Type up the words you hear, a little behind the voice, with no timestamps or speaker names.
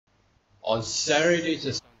on Saturday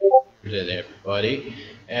to Sunday, everybody.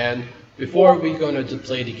 And before we're gonna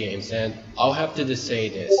play the games, and I'll have to just say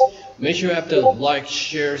this: make sure you have to like,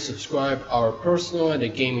 share, subscribe our personal and the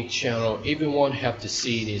gaming channel if you want to have to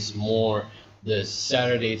see this more the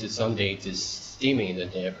Saturday to Sunday to streaming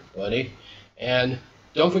today, everybody. And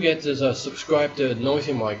don't forget to subscribe to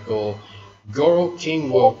Noisymichael, Goro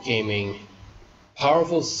King World Gaming,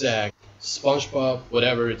 Powerful Zack, SpongeBob,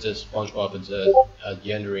 whatever it is, SpongeBob is a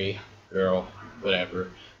Yandere girl,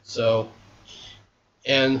 whatever. So,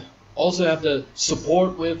 and also have the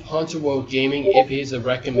support with Hunter World Gaming if he's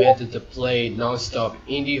recommended to play non-stop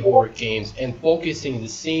indie horror games and focusing to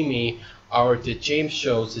see me the James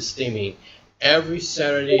shows is streaming every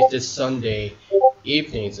Saturday to Sunday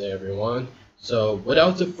evenings, everyone. So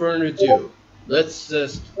without further ado, let's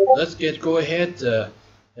go ahead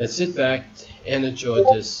and sit back and enjoy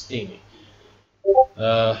this streaming.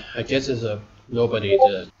 I guess there's nobody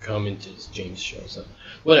to come into this James show, so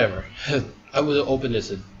whatever. I will open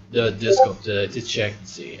this the Discord to check and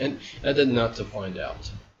see, and I did not to find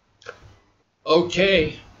out.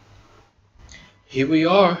 Okay, here we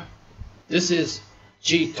are. This is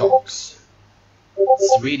G-Talks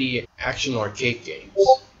 3D action arcade games.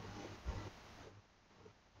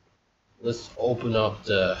 Let's open up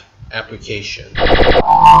the application.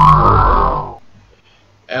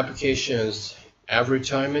 Applications,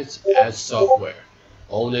 advertisements, add software.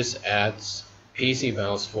 All this adds PC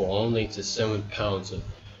mouse for only to £7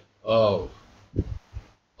 of.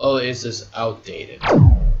 Oh, it's just outdated.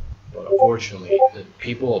 But unfortunately, the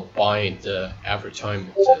people are buying the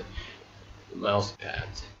advertisement, the mouse pad,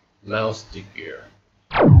 mouse to gear.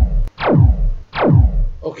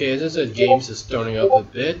 Okay, this is games is starting up a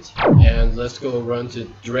bit, and let's go run to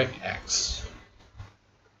DirectX.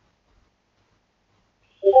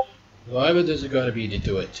 Whatever this is gonna be to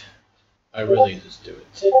do it, I really just do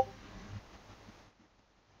it.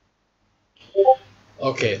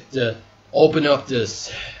 Okay, to open up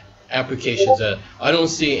this application, I don't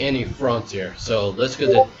see any front here, so let's go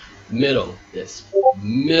to middle. This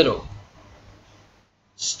middle,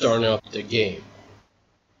 starting up the game.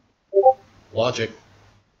 Logic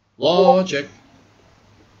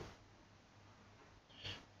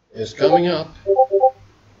is coming up.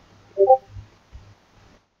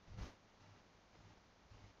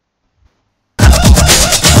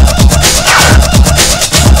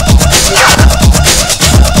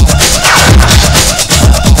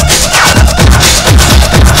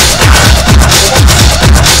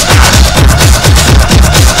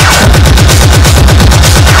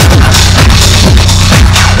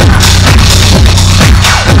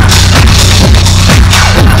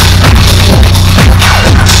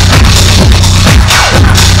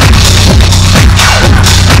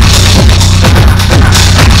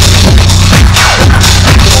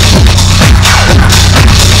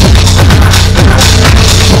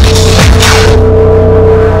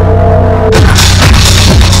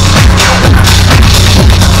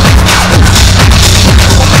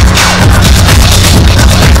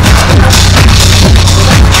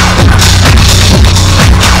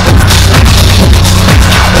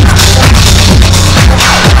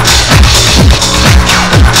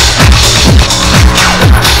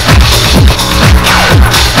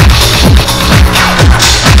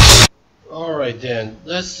 Then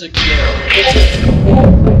let's go.